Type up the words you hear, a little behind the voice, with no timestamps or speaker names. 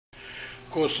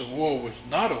course, the war was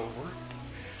not over,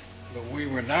 but we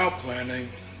were now planning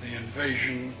the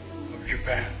invasion of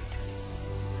Japan.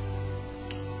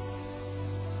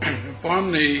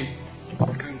 Upon the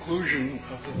conclusion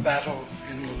of the battle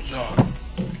in Luzon,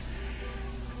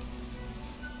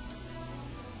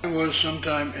 I was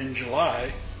sometime in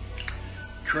July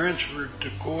transferred to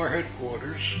Corps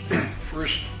Headquarters,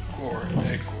 1st Corps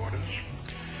Headquarters,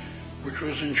 which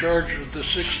was in charge of the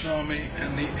 6th Army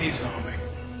and the 8th Army.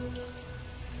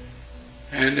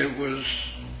 And it was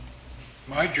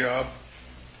my job,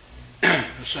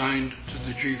 assigned to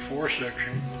the G4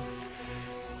 section,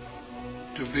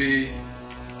 to be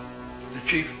the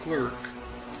chief clerk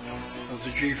of the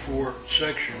G4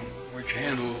 section, which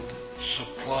handled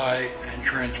supply and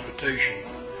transportation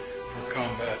for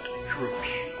combat troops.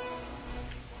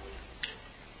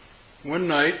 One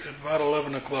night, at about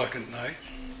 11 o'clock at night,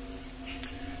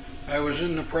 I was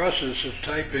in the process of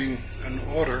typing an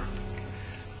order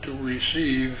to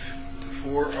receive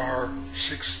for our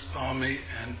 6th Army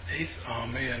and 8th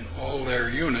Army and all their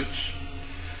units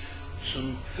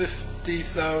some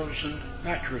 50,000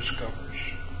 mattress covers.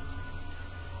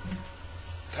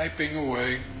 Typing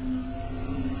away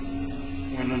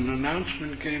when an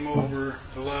announcement came over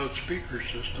the loudspeaker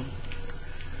system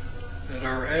that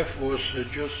our Air Force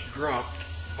had just dropped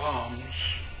bombs,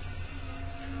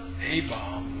 a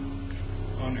bomb,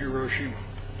 on Hiroshima,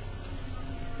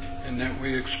 and that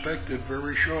we expected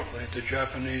very shortly the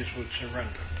Japanese would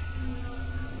surrender.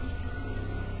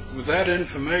 With that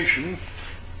information,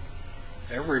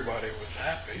 everybody was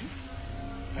happy.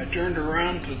 I turned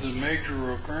around to the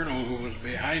major or colonel who was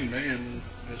behind me in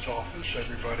his office.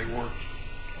 Everybody worked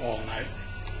all night.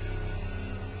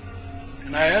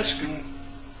 And I asked him,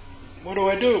 "What do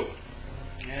I do?"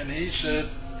 And he said,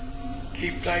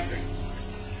 "Keep typing."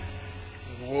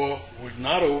 The war was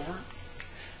not over.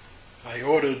 I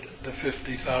ordered the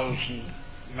 50,000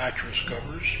 mattress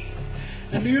covers.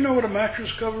 And do you know what a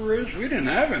mattress cover is? We didn't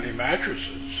have any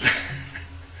mattresses.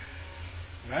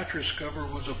 Mattress cover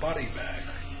was a body bag.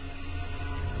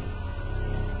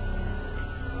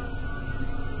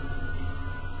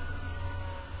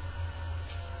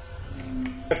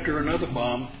 After another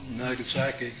bomb in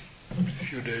Nagasaki, a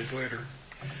few days later,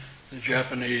 the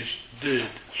Japanese did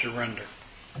surrender.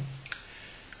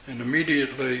 And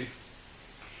immediately,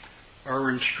 our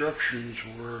instructions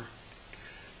were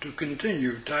to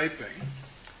continue typing,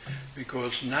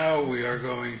 because now we are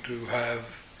going to have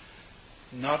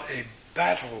not a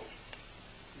battle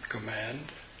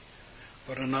command,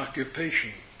 but an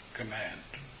occupation command.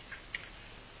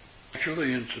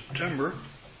 Actually, in September,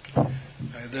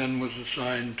 I then was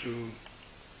assigned to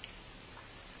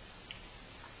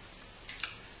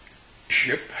a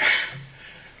ship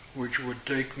which would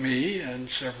take me and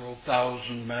several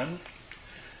thousand men,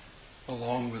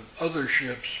 along with other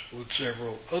ships with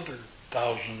several other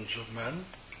thousands of men,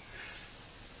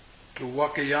 to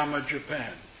Wakayama,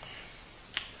 Japan,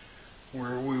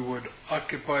 where we would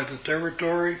occupy the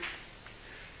territory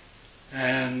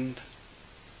and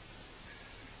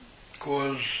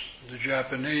cause the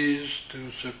Japanese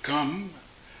to succumb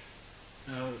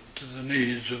to the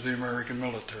needs of the American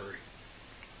military.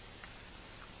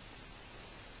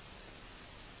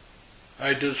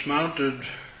 I dismounted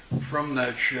from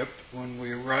that ship when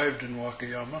we arrived in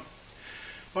Wakayama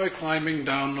by climbing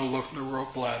down the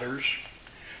rope ladders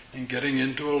and getting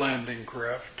into a landing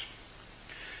craft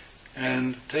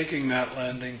and taking that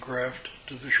landing craft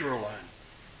to the shoreline.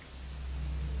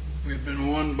 We'd been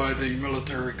warned by the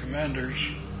military commanders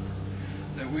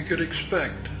that we could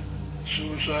expect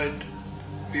suicide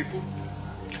people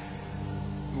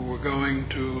who were going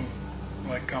to,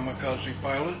 like kamikaze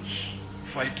pilots,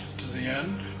 fight to the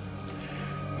end.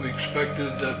 We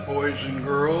expected that boys and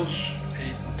girls,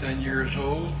 8 and 10 years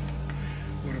old,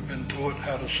 would have been taught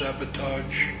how to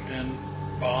sabotage and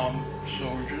bomb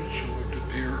soldiers who would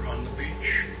appear on the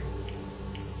beach.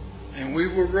 And we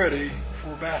were ready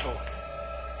for battle.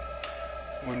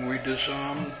 When we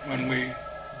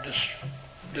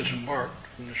disembarked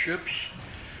from the ships,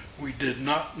 we did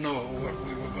not know what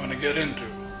we were going to get into.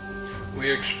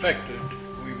 We expected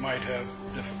we might have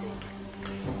difficulty.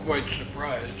 We were quite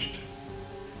surprised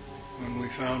when we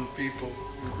found people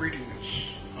greeting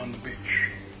us on the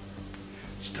beach.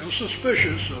 Still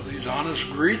suspicious, are these honest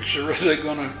greets, or are they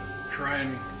going to try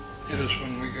and hit us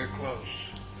when we get close?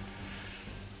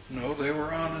 No, they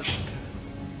were honest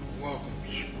welcomes.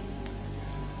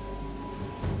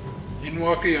 In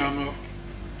Wakayama,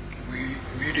 we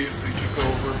immediately took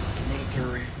over the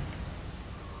military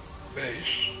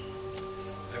base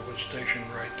that was stationed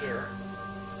right there.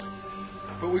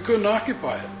 But we couldn't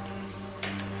occupy it,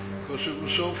 because it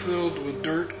was so filled with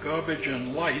dirt, garbage,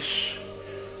 and lice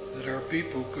that our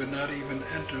people could not even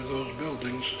enter those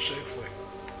buildings safely.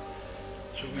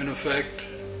 So in effect,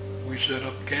 we set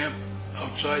up camp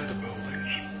outside the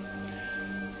buildings.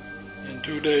 And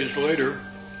 2 days later,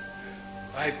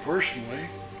 I personally,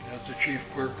 as the chief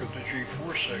clerk of the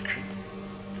G4 section,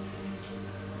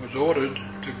 was ordered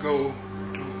to go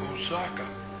to Osaka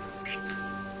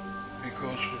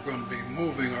because we're going to be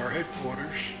moving our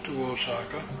headquarters to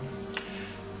Osaka,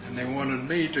 and they wanted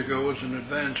me to go as an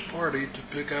advance party to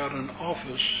pick out an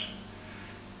office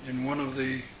in one of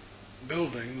the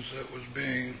buildings that was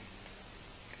being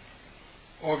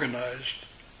organized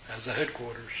as the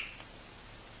headquarters.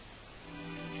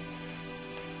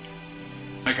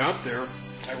 When I got there,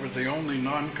 I was the only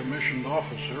non-commissioned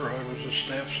officer. I was a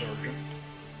staff sergeant.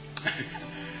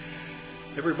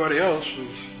 Everybody else was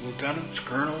lieutenants,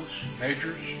 colonels,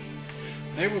 majors.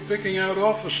 They were picking out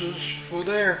offices for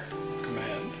their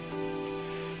command.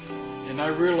 And I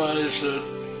realized that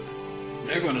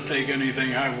they're going to take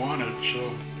anything I wanted,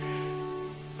 so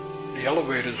the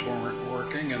elevators weren't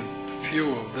working, and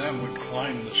few of them would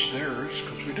climb the stairs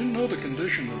because we didn't know the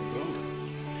condition of the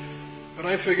building. But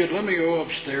I figured, let me go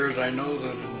upstairs. I know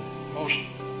that in most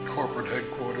corporate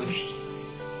headquarters,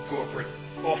 corporate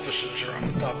offices are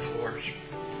on the top floors.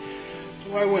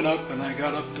 So I went up and I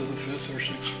got up to the 5th or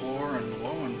 6th floor, and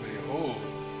lo and behold,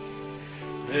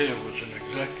 there was an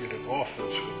executive office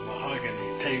with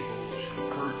mahogany tables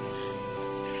and curtains.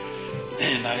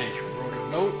 And I wrote a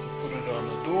note and put it on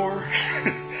the door.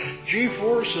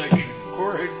 G4 section,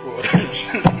 Corps headquarters.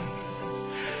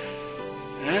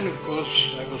 And of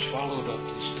course, I was followed up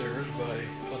the stairs by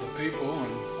other people,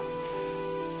 and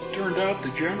it turned out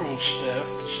the general staff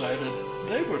decided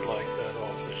they would like that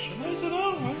office. And I said,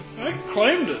 oh, I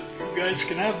claimed it. You guys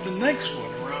can have the next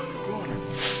one around the corner.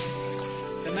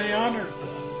 And they honored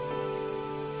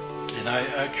that. And I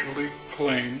actually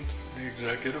claimed the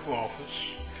executive office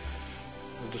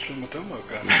of the Sumitomo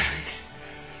Company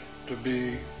to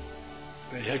be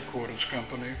the headquarters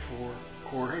company for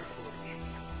Corps headquarters.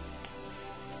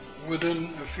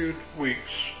 Within a few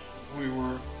weeks, we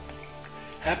were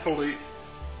happily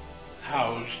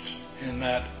housed in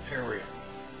that area.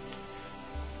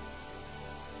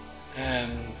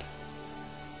 And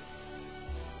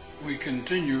we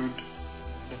continued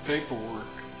the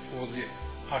paperwork for the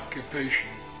occupation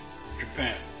of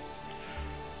Japan,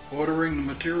 ordering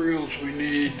the materials we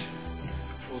need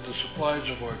for the supplies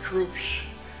of our troops,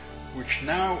 which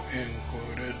now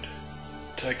included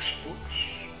textbooks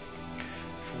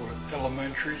for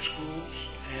elementary schools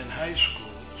and high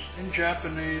schools in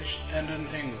Japanese and in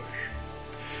English.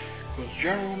 Because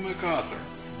General MacArthur,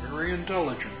 very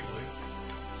intelligently,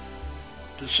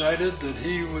 decided that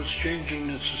he was changing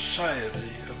the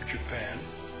society of Japan,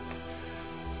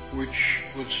 which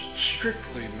was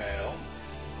strictly male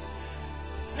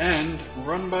and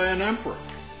run by an emperor.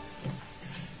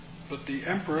 But the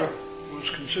emperor was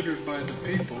considered by the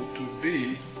people to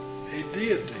be a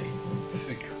deity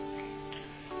figure,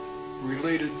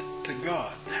 related to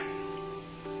God.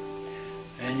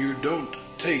 And you don't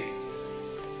take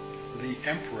the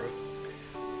emperor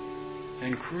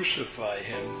and crucify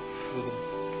him for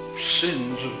the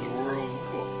sins of the world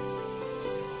war,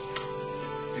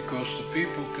 because the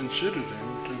people considered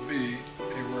him to be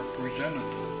a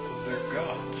representative of their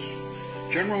gods.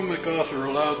 General MacArthur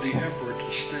allowed the emperor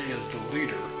to stay as the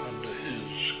leader under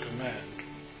his command.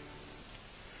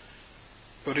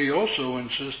 But he also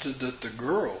insisted that the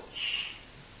girls,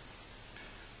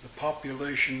 the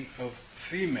population of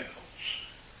females,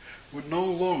 would no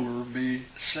longer be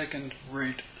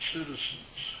second-rate citizens.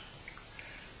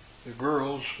 The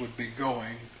girls would be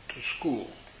going to school.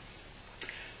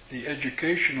 The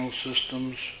educational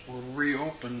systems were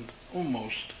reopened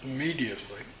almost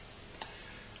immediately,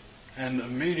 and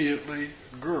immediately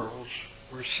girls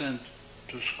were sent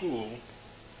to school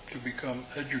to become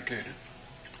educated.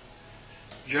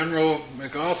 General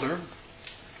MacArthur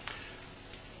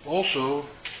also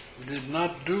did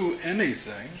not do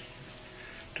anything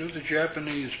to the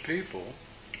Japanese people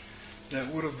that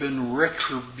would have been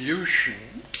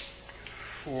retribution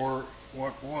for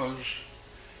what was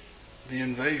the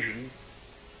invasion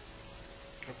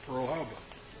of Pearl Harbor.